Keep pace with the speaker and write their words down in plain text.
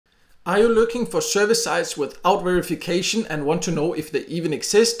Are you looking for service sites without verification and want to know if they even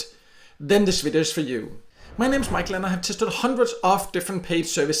exist? Then this video is for you. My name is Michael and I have tested hundreds of different paid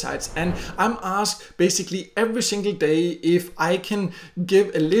service sites, and I'm asked basically every single day if I can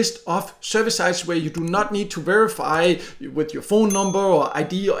give a list of service sites where you do not need to verify with your phone number or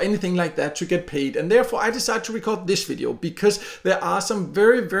ID or anything like that to get paid. And therefore I decided to record this video because there are some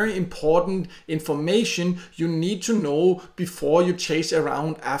very important information you need to know before you chase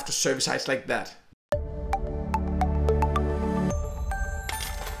around after service sites like that.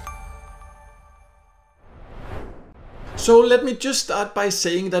 So let me just start by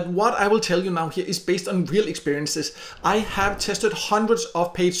saying that what I will tell you now here is based on real experiences. I have tested hundreds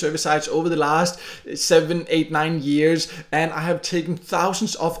of paid service sites over the last 7, 8, 9 years, and I have taken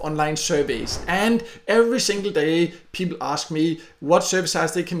thousands of online surveys. And every single day people ask me what service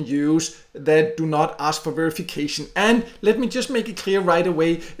sites they can use that do not ask for verification. And let me just make it clear right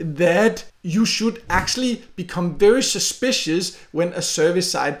away that you should actually become very suspicious when a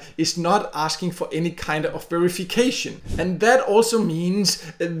service site is not asking for any kind of verification. And that also means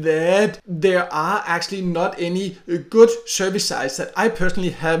that there are actually not any good service sites that I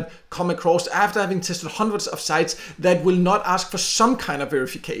personally have come across after having tested hundreds of sites that will not ask for some kind of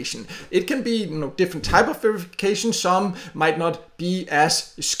verification. It can be different type of verification. Some might not be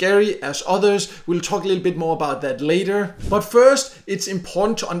as scary as others. We'll talk a little bit more about that later. But first, it's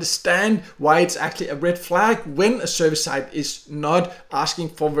important to understand why it's actually a red flag when a service site is not asking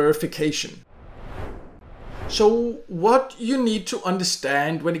for verification. So what you need to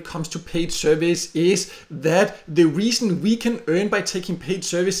understand when it comes to paid service is that the reason we can earn by taking paid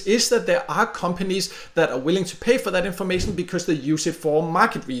service is that there are companies that are willing to pay for that information because they use it for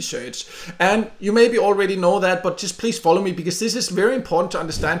market research. And you maybe already know that, but just please follow me because this is very important to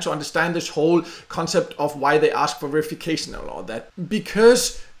understand this whole concept of why they ask for verification and all that.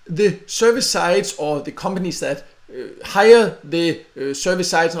 Because the service sites or the companies that hire the service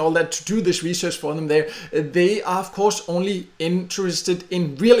sites and all that to do this research for them they are of course only interested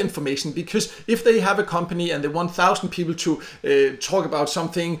in real information, because if they have a company and they want 1,000 people to talk about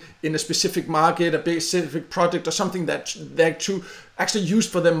something in a specific market, a specific product or something that they're to actually use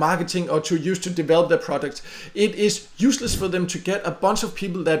for their marketing or to use to develop their product, it is useless for them to get a bunch of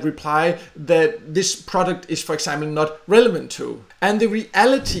people that reply that this product is, for example, not relevant to. And the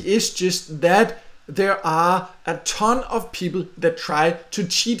reality is just that there are a ton of people that try to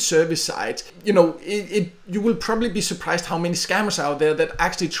cheat service sites. You will probably be surprised how many scammers out there that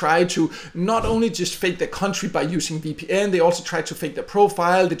actually try to not only just fake their country by using VPN, they also try to fake their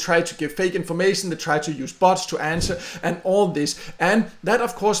profile, they try to give fake information, they try to use bots to answer and all this. And that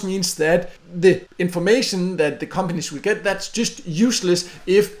of course means that the information that the companies will get, that's just useless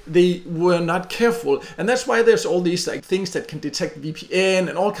if they were not careful. And that's why there's all these things that can detect VPN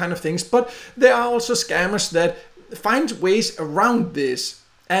and all kind of things. But there are also scammers that find ways around this.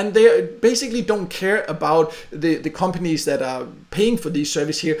 And they basically don't care about the companies that are paying for these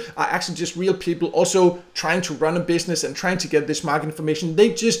services here are actually just real people also trying to run a business and trying to get this market information.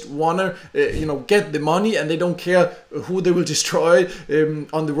 They just want to get the money, and they don't care who they will destroy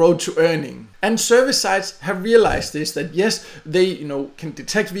on the road to earning. And service sites have realized this, that yes, they can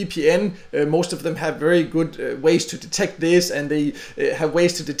detect VPN. Most of them have very good ways to detect this, and they have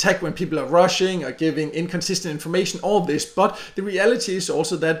ways to detect when people are rushing or giving inconsistent information, all this. But the reality is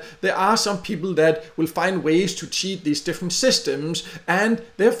also that there are some people that will find ways to cheat these different systems, and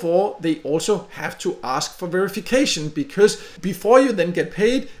therefore they also have to ask for verification, because before you then get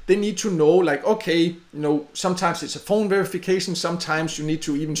paid, they need to know sometimes it's a phone verification, sometimes you need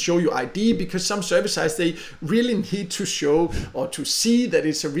to even show your ID, because some service sites, they really need to show or to see that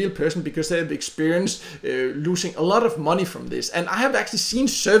it's a real person, because they have experienced losing a lot of money from this. And I have actually seen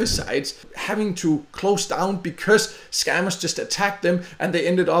service sites having to close down because scammers just attacked them, and they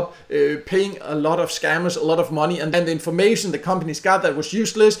ended up paying a lot of scammers a lot of money, and then the information the companies got that was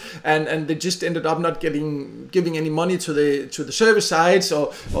useless, and they just ended up not giving any money to the service sites,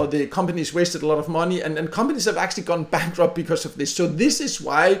 or the companies wasted a lot of money, and companies have actually gone bankrupt because of this. So this is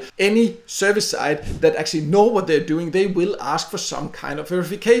why any service site that actually know what they're doing, they will ask for some kind of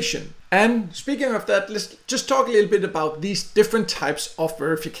verification. And speaking of that, let's just talk a little bit about these different types of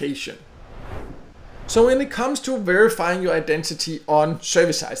verification. So when it comes to verifying your identity on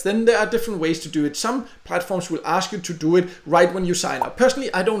service sites, then there are different ways to do it. Some platforms will ask you to do it right when you sign up.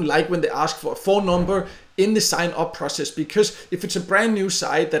 Personally, I don't like when they ask for a phone number in the sign up process, because if it's a brand new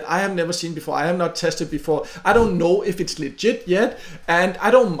site that I have never seen before, I have not tested before, I don't know if it's legit yet, and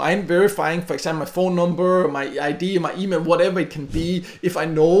I don't mind verifying, for example, my phone number, my ID, my email, whatever it can be, if I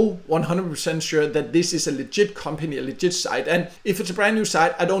know 100% sure that this is a legit company, a legit site. And if it's a brand new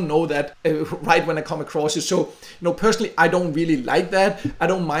site, I don't know that right when I come across it. So, personally, I don't really like that. I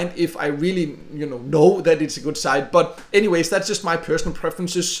don't mind if I really, know that it's a good site. But anyways, that's just my personal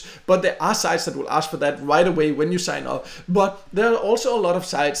preferences. But there are sites that will ask for that right away when you sign up. But there are also a lot of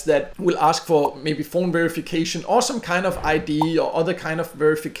sites that will ask for maybe phone verification or some kind of ID or other kind of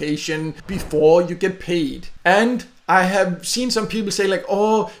verification before you get paid. And I have seen some people say like,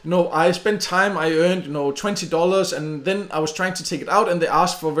 oh, I spent time, I earned, $20, and then I was trying to take it out and they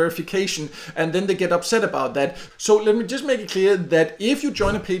asked for verification, and then they get upset about that. So let me just make it clear that if you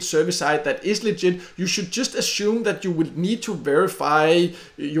join a paid service site that is legit, you should just assume that you will need to verify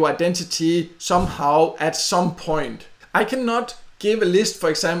your identity somehow at some point. I cannot give a list, for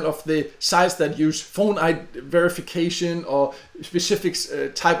example, of the sites that use phone ID verification or specific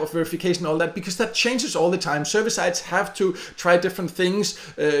type of verification, all that, because that changes all the time. Service sites have to try different things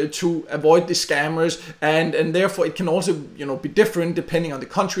to avoid the scammers, and therefore it can also be different depending on the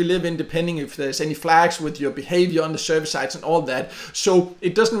country you live in, depending if there's any flags with your behavior on the service sites and all that. So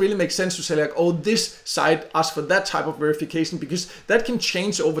it doesn't really make sense to say like, oh, this site asks for that type of verification, because that can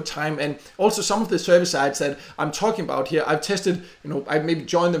change over time. And also some of the service sites that I'm talking about here, I've tested, I maybe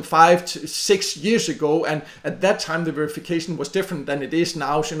joined them 5 to 6 years ago, and at that time the verification was different than it is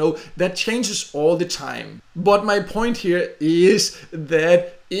now. So that changes all the time. But my point here is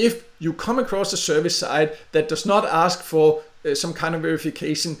that if you come across a service site that does not ask for some kind of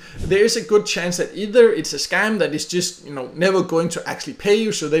verification, there is a good chance that either it's a scam that is just never going to actually pay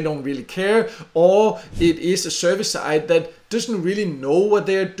you, so they don't really care, or it is a service site that doesn't really know what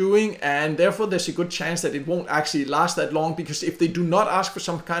they're doing, and therefore there's a good chance that it won't actually last that long, because if they do not ask for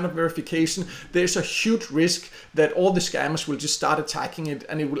some kind of verification, there's a huge risk that all the scammers will just start attacking it,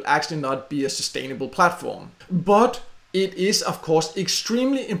 and it will actually not be a sustainable platform. But it is, of course,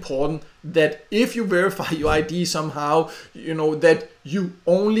 extremely important that if you verify your ID somehow, that you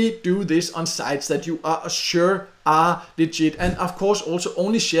only do this on sites that you are sure are legit, and of course also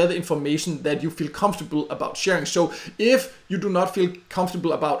only share the information that you feel comfortable about sharing. So if you do not feel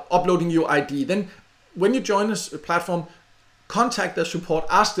comfortable about uploading your ID, then when you join a platform, contact their support,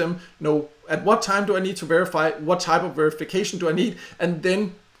 ask them, at what time do I need to verify, what type of verification do I need, and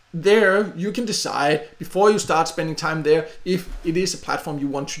then there you can decide before you start spending time there if it is a platform you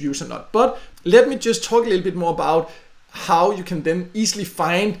want to use or not. But let me just talk a little bit more about how you can then easily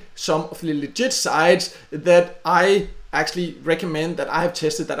find some of the legit sites that I actually recommend, that I have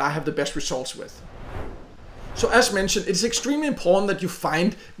tested, that I have the best results with. So as mentioned, it's extremely important that you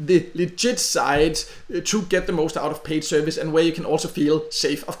find the legit sites to get the most out of paid service, and where you can also feel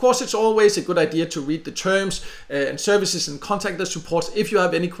safe. Of course, it's always a good idea to read the terms and services and contact the support if you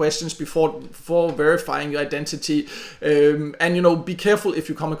have any questions before verifying your identity. And be careful if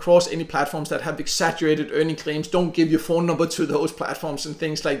you come across any platforms that have exaggerated earning claims. Don't give your phone number to those platforms and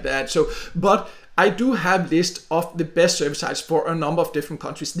things like that. But I do have lists of the best service sites for a number of different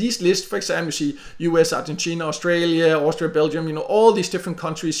countries. These lists, for example, you see US, Argentina, Australia, Austria, Belgium, all these different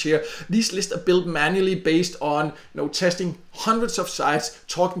countries here. These lists are built manually based on, testing hundreds of sites,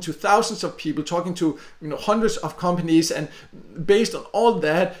 talking to thousands of people, talking to, hundreds of companies, and based on all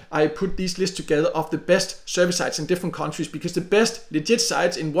that, I put these lists together of the best service sites in different countries, because the best legit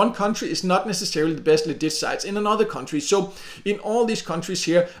sites in one country is not necessarily the best legit sites in another country. So in all these countries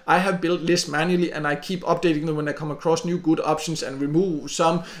here, I have built lists manually, and I keep updating them when I come across new good options, and remove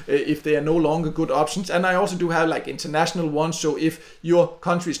some if they are no longer good options. And I also do have like international ones, so if your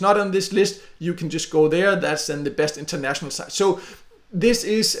country is not on this list, you can just go there. That's then the best international site. So this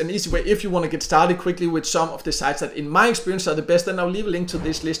is an easy way if you want to get started quickly with some of the sites that in my experience are the best. And I'll leave a link to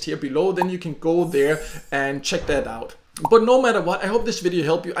this list here below, then you can go there and check that out. But no matter what, I hope this video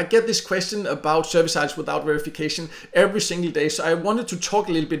helped you. I get this question about service sites without verification every single day, so I wanted to talk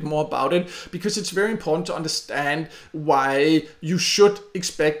a little bit more about it, because it's very important to understand why you should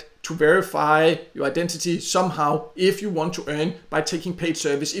expect to verify your identity somehow if you want to earn by taking paid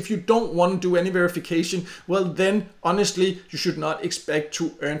service. If you don't want to do any verification, well then honestly you should not expect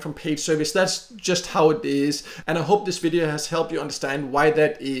to earn from paid service. That's just how it is, and I hope this video has helped you understand why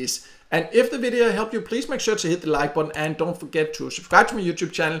that is. And if the video helped you, please make sure to hit the like button, and don't forget to subscribe to my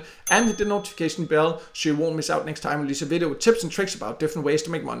YouTube channel and hit the notification bell so you won't miss out next time I release a video with tips and tricks about different ways to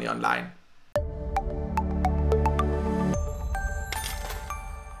make money online.